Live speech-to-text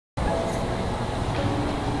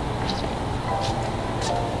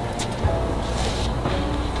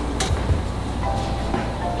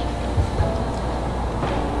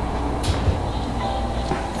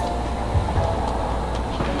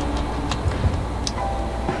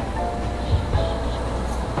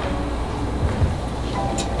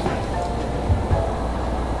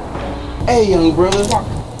Hey, young brother. So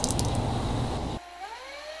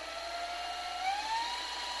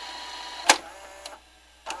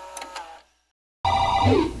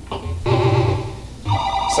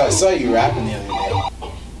I saw you rapping the other day.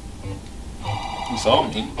 You saw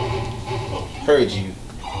me? Heard you.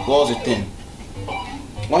 Walls are thin.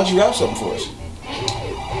 Why don't you rap something for us?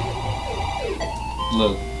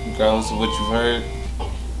 Look, regardless of what you've heard.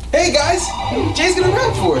 Hey guys, Jay's gonna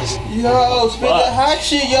rap for us. Yo, spit that hot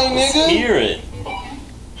shit, young nigga. Let's hear it.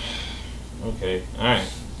 Okay, alright,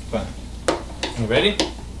 fine. You ready?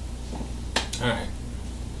 Alright.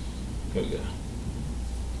 Here we go.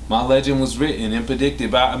 My legend was written and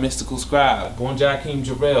predicted by a mystical scribe, born Jakim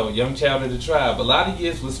Jarel, young child of the tribe. A lot of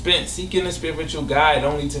years was spent seeking a spiritual guide,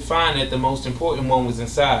 only to find that the most important one was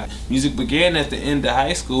inside. Music began at the end of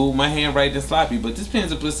high school, my handwriting is sloppy, but this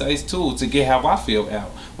pen's a precise tool to get how I feel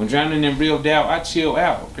out. When drowning in real doubt, I chill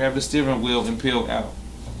out, grab the steering wheel and peel out.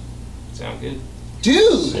 Sound good?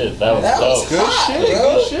 Dude, Shit, that was good hot, shit,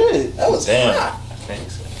 good shit. That was hot.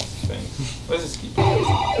 Thanks. Let's just keep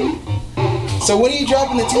it. So when are you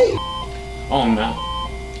dropping the tape? Oh, no.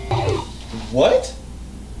 What?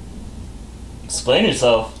 Explain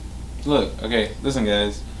yourself. Look, okay, listen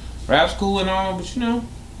guys. Rap's cool and all, but you know,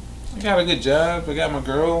 I got a good job, I got my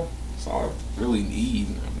girl. That's all I really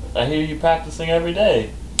need. I hear you practicing every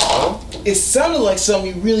day. It sounded like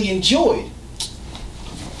something you really enjoyed.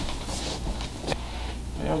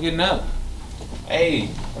 Hey, I'm getting up. Hey,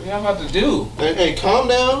 what y'all about to do? Hey, calm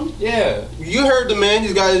down. Yeah. You heard the man.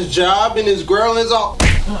 He's got his job and his girl and his all.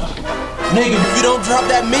 Nigga, if you don't drop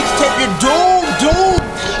that mixtape, you're doomed.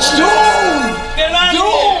 Get out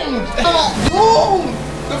Doomed.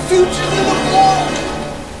 The future's in the ball.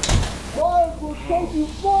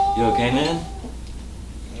 You okay, man?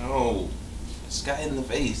 No. This guy in the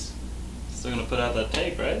face. Still gonna put out that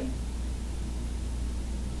tape, right?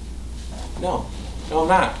 No, I'm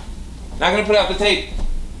not. Not gonna put out the tape.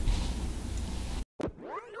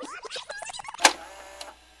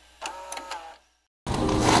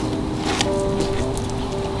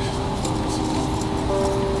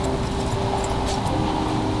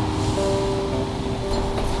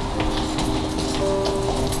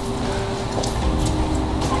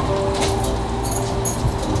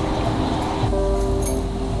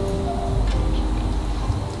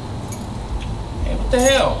 Hey, what the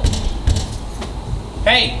hell?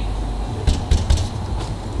 Hey!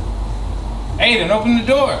 Aiden, open the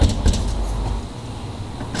door.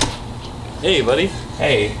 Hey, buddy.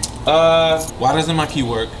 Hey, why doesn't my key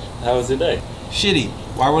work? How was your day? Shitty.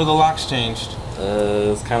 Why were the locks changed?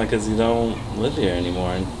 It's kind of because you don't live here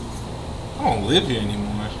anymore. I don't live here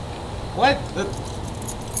anymore. What?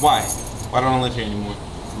 Why? Why don't I live here anymore?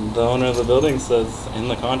 The owner of the building says in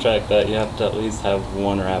the contract that you have to at least have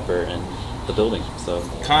one rapper in the building. So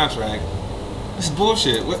Contract? This is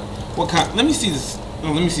bullshit. What let me see this.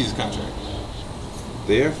 No, let me see this contract.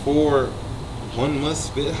 Therefore, one must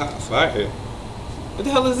spit hot fire. What the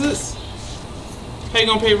hell is this? How you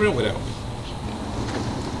gonna pay rent without me?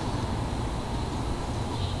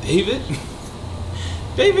 David?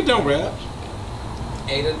 David don't rap.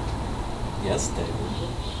 Aiden, yes, David.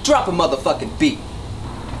 drop a motherfucking beat.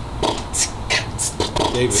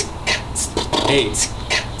 David. Hey.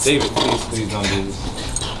 David, please don't do this.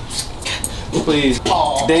 Please.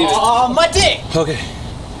 David. Oh, my dick! Okay.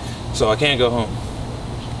 So I can't go home.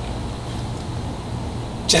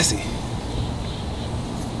 Jesse.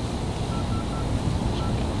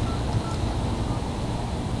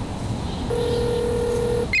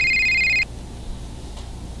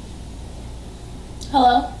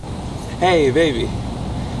 Hello? Hey, baby.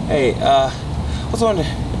 Hey, I was wondering,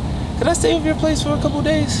 could I stay over your place for a couple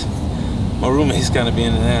days? My roommate's kind of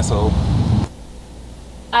being an asshole.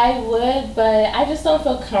 I would, but I just don't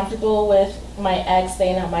feel comfortable with my ex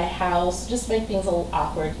staying at my house. Just make things a little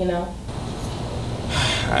awkward, you know?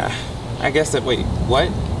 I guess that, wait, what?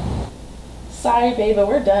 Sorry, babe, but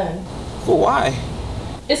we're done. Well, why?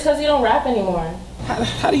 It's because you don't rap anymore.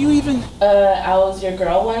 How do you even? I was your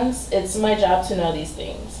girl once. It's my job to know these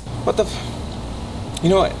things. What the You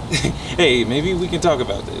know what? Hey, maybe we can talk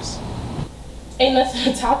about this. Ain't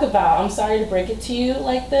nothing to talk about. I'm sorry to break it to you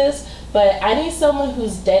like this, but I need someone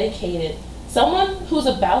who's dedicated. Someone who's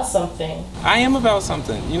about something. I am about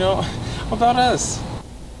something, you know, about us.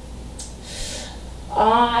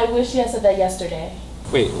 I wish you had said that yesterday.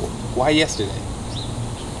 Wait, why yesterday?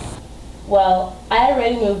 Well, I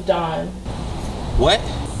already moved on. What?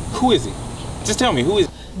 Who is he? Just tell me, who is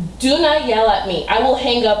he? Do not yell at me. I will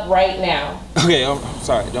hang up right now. Okay, I'm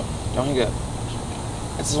sorry. Don't hang up.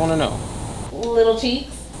 I just want to know. Little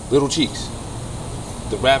Cheeks? Little Cheeks.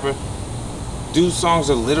 The rapper? Dude's songs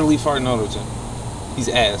are literally farting auto-tune. He's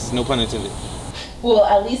ass, no pun intended. Well,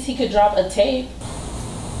 at least he could drop a tape.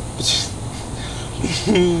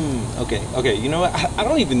 Okay, you know what? I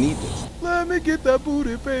don't even need this. Let me get that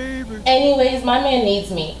booty, baby. Anyways, my man needs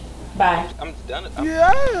me. Bye. I'm done.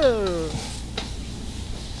 Yeah.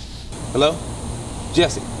 Hello?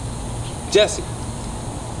 Jesse. Jesse.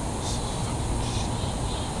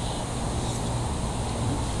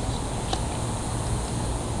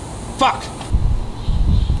 Fuck!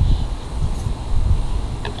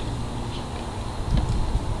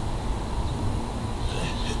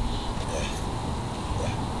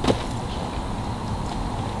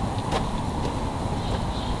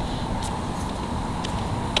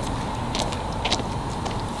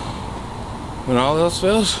 When all else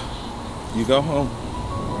fails, you go home.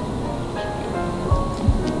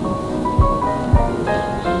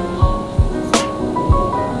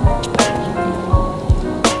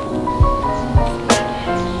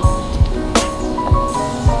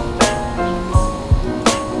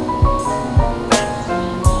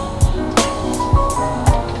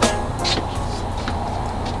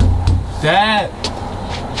 Dad!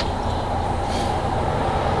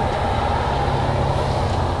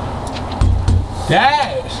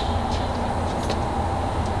 Dad!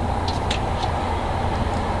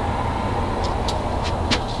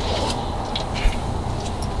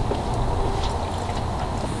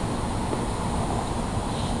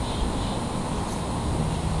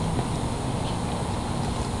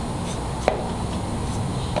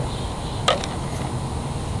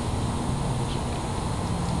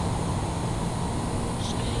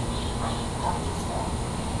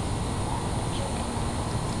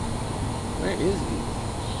 Where is he?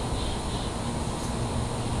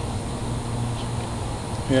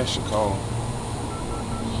 Maybe I should call him.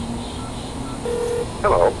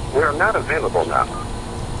 Hello, we are not available now.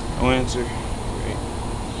 No answer. Great.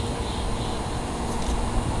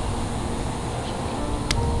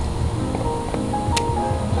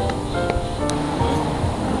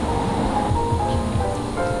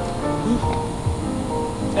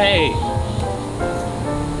 Hey!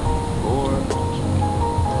 4,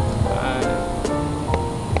 5.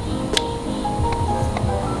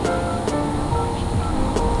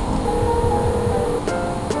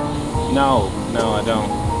 No, I don't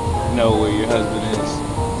know where your husband is.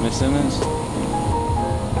 Miss Simmons?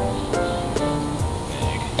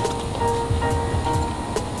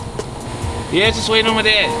 Yeah, just waiting on my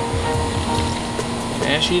dad.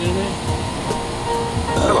 Ashy today?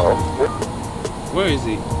 Hello. Where is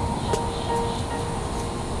he?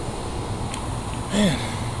 Man,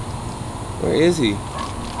 where is he?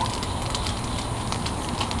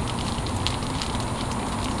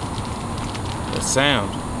 That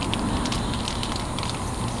sound.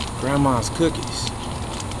 Grandma's cookies.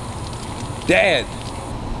 Dad!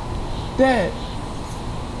 Dad!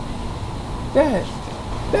 Dad!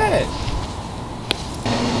 Dad!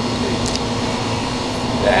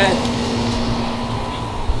 Dad!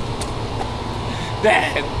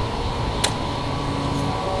 Dad!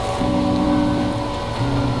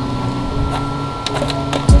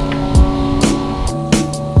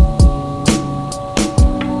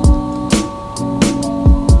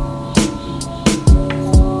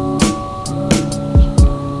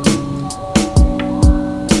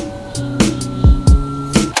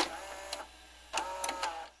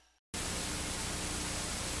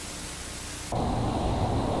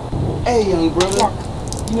 Hey, young brother.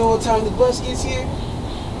 You know what time the bus gets here?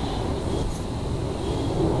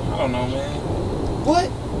 I don't know, man. What?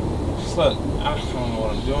 Just look, I don't know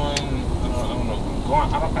what I'm doing. I don't know where I'm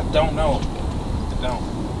going. I don't know. I don't.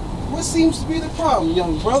 What seems to be the problem,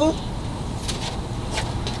 young brother?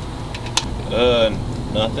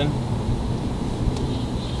 Nothing.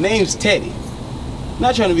 Name's Teddy.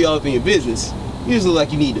 Not trying to be all up in your business. You just look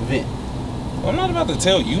like you need to vent. Well, I'm not about to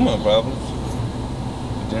tell you my problems.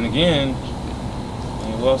 But then again,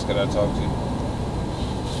 who else could I talk to?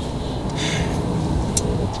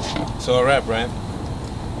 So, alright, Brian.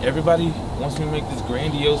 Everybody wants me to make this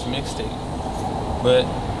grandiose mixtape, but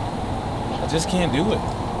I just can't do it.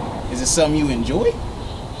 Is it something you enjoy?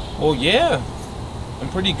 Well, yeah. I'm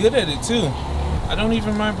pretty good at it, too. I don't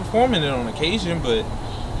even mind performing it on occasion, but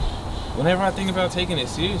whenever I think about taking it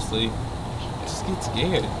seriously, I just get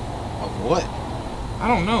scared. Of what? I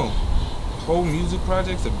don't know. The whole music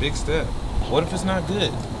project's a big step. What if it's not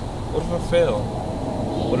good? What if I fail?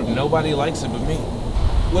 What if nobody likes it but me?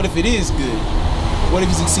 What if it is good? What if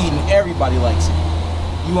you succeed and everybody likes it?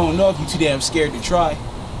 You won't know if you're too damn scared to try.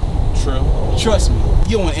 True. Trust me,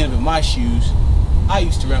 you don't want to end up in my shoes. I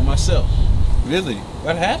used to rap myself. Really?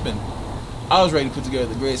 What happened? I was ready to put together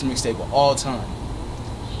the greatest mixtape of all time.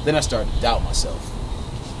 Then I started to doubt myself.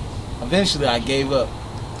 Eventually, I gave up,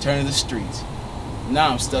 turned to the streets. Now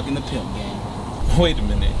I'm stuck in the pimp game. Wait a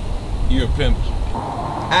minute. You're a pimp.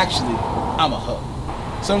 Actually, I'm a hoe.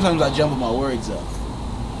 Sometimes I jumble my words up.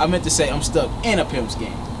 I meant to say I'm stuck in a pimp's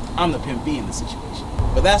game. I'm the pimp B in the situation.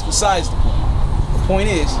 But that's besides the point. The point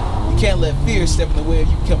is, you can't let fear step in the way of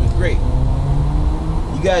you becoming great.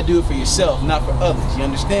 You gotta do it for yourself, not for others, you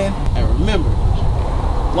understand? And remember,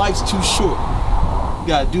 life's too short. You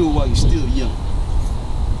gotta do it while you're still young.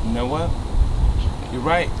 You know what? You're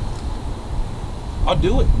right. I'll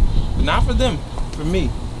do it. But not for them. For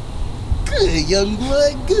me. Good, young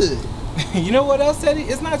blood, good. You know what else, Teddy?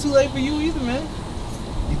 It's not too late for you either, man.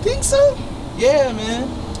 You think so? Yeah, man.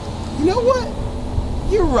 You know what?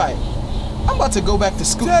 You're right. I'm about to go back to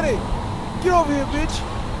school. Teddy, get over here, bitch.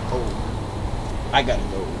 Oh, I gotta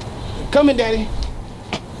go. Coming, Daddy.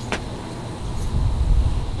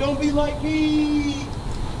 Don't be like me.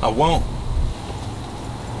 I won't.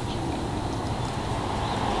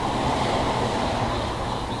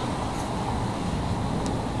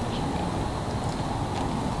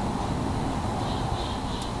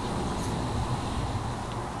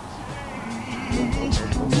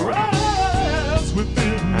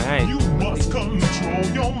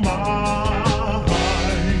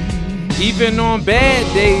 Even on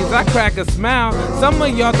bad days, I crack a smile. Some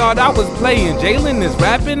of y'all thought I was playing. Jalen is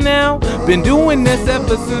rapping now. Been doing this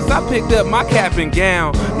ever since I picked up my cap and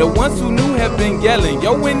gown. The ones who knew have been yelling,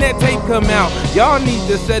 yo, when that tape come out, y'all need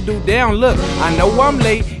to settle down. Look, I know I'm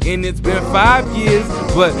late and it's been 5 years,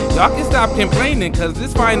 but y'all can stop complaining cause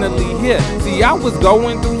it's finally here. See, I was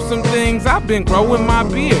going through some things, I've been growing my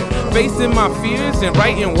beard, facing my fears and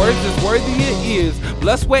writing words as worthy it is.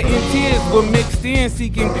 Blood, sweat, and tears were mixed in,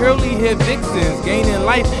 seeking curly hair vixens, gaining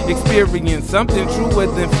life experience, something truer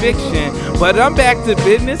than fiction. But I'm back to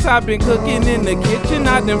business, I've been cooking in the kitchen,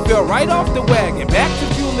 I done fell right off the wagon, back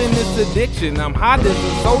to fueling this addiction. I'm hot as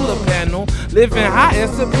a solar panel, living high as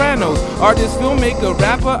sopranos, artist, filmmaker,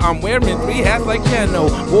 rapper, I'm wearing 3 hats like Chano.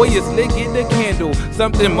 Boy, it's lit, get the candle,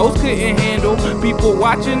 something most couldn't handle. People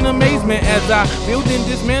watching amazement as I build and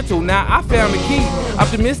dismantle. Now I found the key,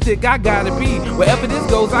 optimistic I gotta be. Wherever this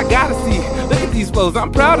goes, I gotta see. Look at these flows,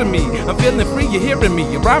 I'm proud of me. I'm feeling free, you're hearing me.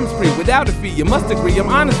 Your rhyme's free without a fee. You must agree, I'm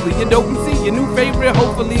honestly your dope MC, your new favorite.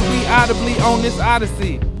 Hopefully we audibly on this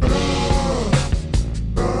odyssey.